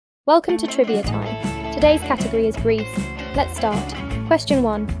Welcome to Trivia Time. Today's category is Greece. Let's start. Question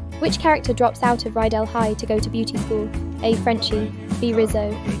 1. Which character drops out of Rydell High to go to beauty school? A. Frenchie, B.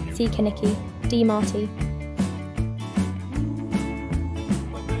 Rizzo, C. Kinnicky, D. Marty.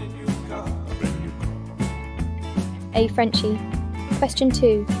 A. Frenchie. Question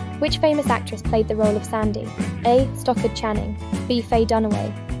 2. Which famous actress played the role of Sandy? A. Stockard Channing, B. Faye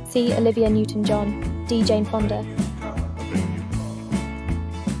Dunaway, C. Olivia Newton-John, D. Jane Fonda.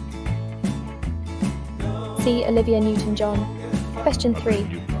 C. Olivia Newton-John. Question 3.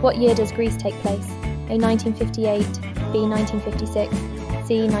 What year does Grease take place? A. 1958, B. 1956,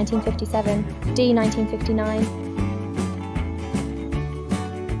 C. 1957, D. 1959.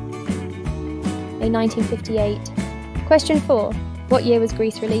 A. 1958. Question 4. What year was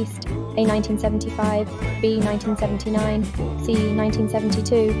Grease released? A. 1975, B. 1979, C.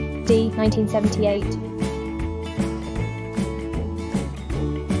 1972, D. 1978.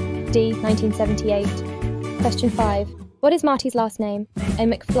 D. 1978. Question 5. What is Marty's last name? A.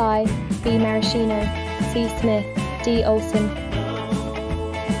 McFly, B. Maraschino, C. Smith, D. Olsen.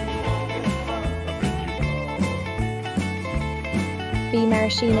 B.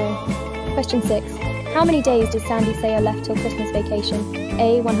 Maraschino. Question 6. How many days does Sandy say are left till Christmas vacation?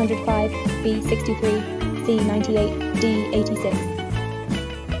 A. 105, B. 63, C. 98, D. 86.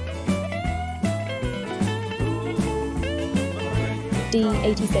 D.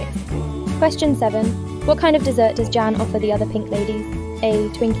 86. Question 7. What kind of dessert does Jan offer the other pink ladies? A.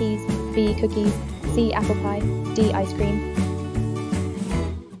 Twinkies, B. Cookies, C. Apple pie, D. Ice cream.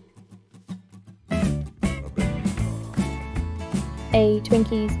 A.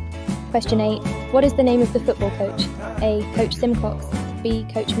 Twinkies. Question 8. What is the name of the football coach? A. Coach Simcox, B.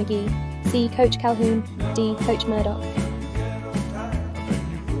 Coach McGee, C. Coach Calhoun, D. Coach Murdoch.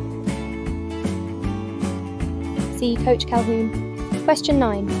 C. Coach Calhoun. Question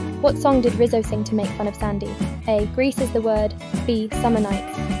 9. What song did Rizzo sing to make fun of Sandy? A. Grease is the word, B. Summer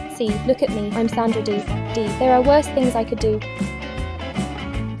Nights, C. Look at me, I'm Sandra D, D. There are worse things I could do.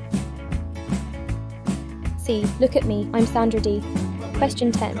 C. Look at me, I'm Sandra D.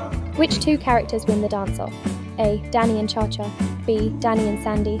 Question 10. Which two characters win the dance-off? A. Danny and Cha-Cha, B. Danny and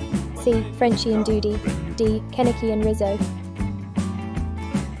Sandy, C. Frenchie and Doody, D. Kinnicky and Rizzo.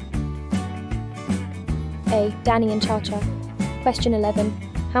 A. Danny and Cha-Cha. Question 11.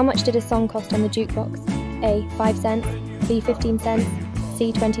 How much did a song cost on the jukebox? A. 5 cents, B. 15 cents,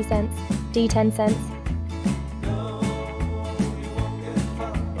 C. 20 cents, D. 10 cents.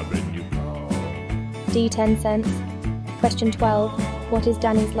 D. 10 cents. Question 12. What is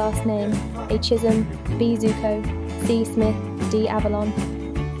Danny's last name? A. Chisholm, B. Zuko, C. Smith, D. Avalon.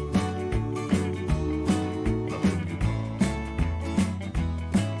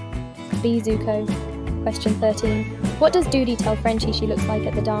 B. Zuko. Question 13. What does Doody tell Frenchie she looks like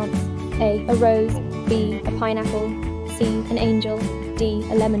at the dance? A. A rose, B. A pineapple, C. An angel, D.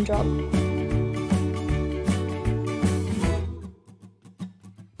 A lemon drop.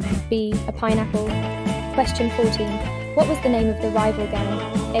 B. A pineapple. Question 14. What was the name of the rival gang?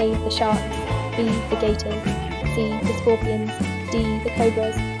 A. The Sharks, B. The Gators, C. The Scorpions, D. The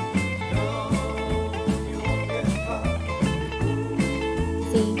Cobras.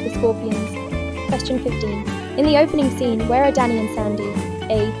 C. The Scorpions. Question 15. In the opening scene, where are Danny and Sandy?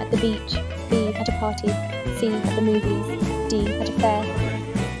 A. At the beach, B. At a party, C. At the movies, D. At a fair.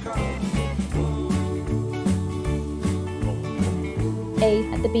 A.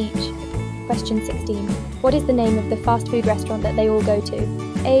 At the beach. Question 16. What is the name of the fast food restaurant that they all go to?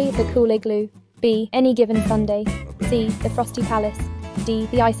 A. The Cool Igloo, B. Any Given Sunday, C. The Frosty Palace, D.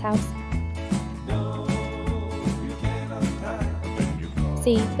 The Ice House.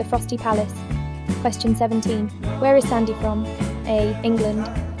 C. The Frosty Palace. Question 17. Where is Sandy from? A. England,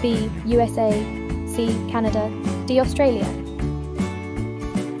 B. USA, C. Canada, D. Australia.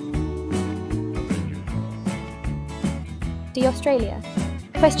 D. Australia.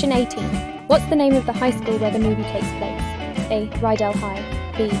 Question 18. What's the name of the high school where the movie takes place? A. Rydell High,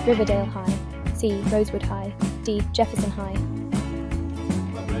 B. Riverdale High, C. Rosewood High, D. Jefferson High.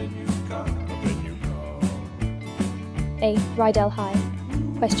 A. Rydell High.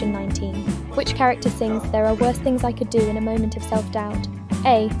 Question 19. Which character sings "There are worse things I could do" in a moment of self-doubt?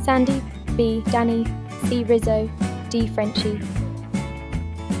 A. Sandy, B. Danny, C. Rizzo, D. Frenchie.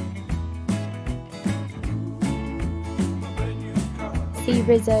 C.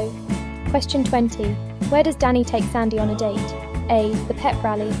 Rizzo. Question 20. Where does Danny take Sandy on a date? A. The pep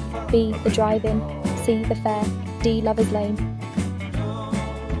rally, B. The drive-in, C. The fair, D. Lover's Lane.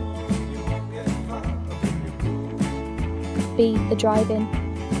 B. The drive-in.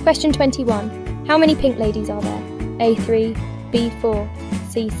 Question 21. How many pink ladies are there? A. 3, B. 4,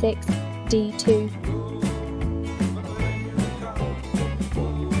 C 6, D 2.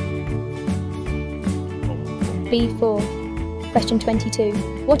 B 4. Question 22.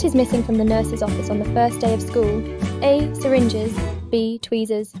 What is missing from the nurse's office on the first day of school? A. Syringes. B.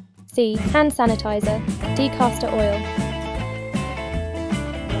 Tweezers. C. Hand sanitizer. D. Castor oil.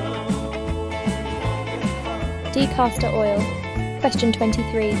 D. Castor oil. Question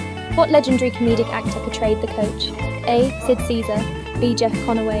 23. What legendary comedic actor portrayed the coach? A. Sid Caesar. B. Jeff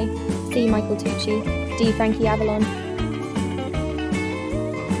Conaway. C. Michael Tucci. D. Frankie Avalon.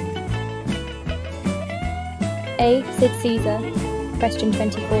 A. Sid Caesar. Question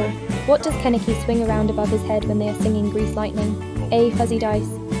 24. What does Kennecky swing around above his head when they are singing Grease Lightning? A. Fuzzy dice.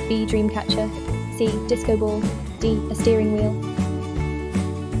 B. Dreamcatcher. C. Disco ball. D. A steering wheel.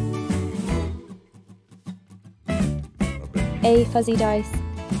 A. Fuzzy dice.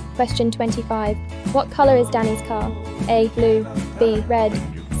 Question 25. What colour is Danny's car? A. Blue. B. Red.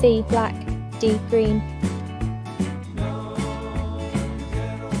 C. Black. D. Green.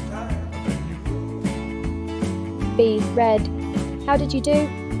 B. Red. How did you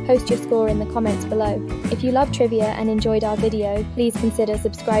do? Post your score in the comments below. If you love trivia and enjoyed our video, please consider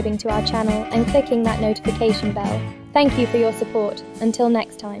subscribing to our channel and clicking that notification bell. Thank you for your support. Until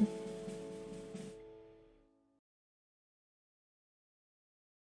next time.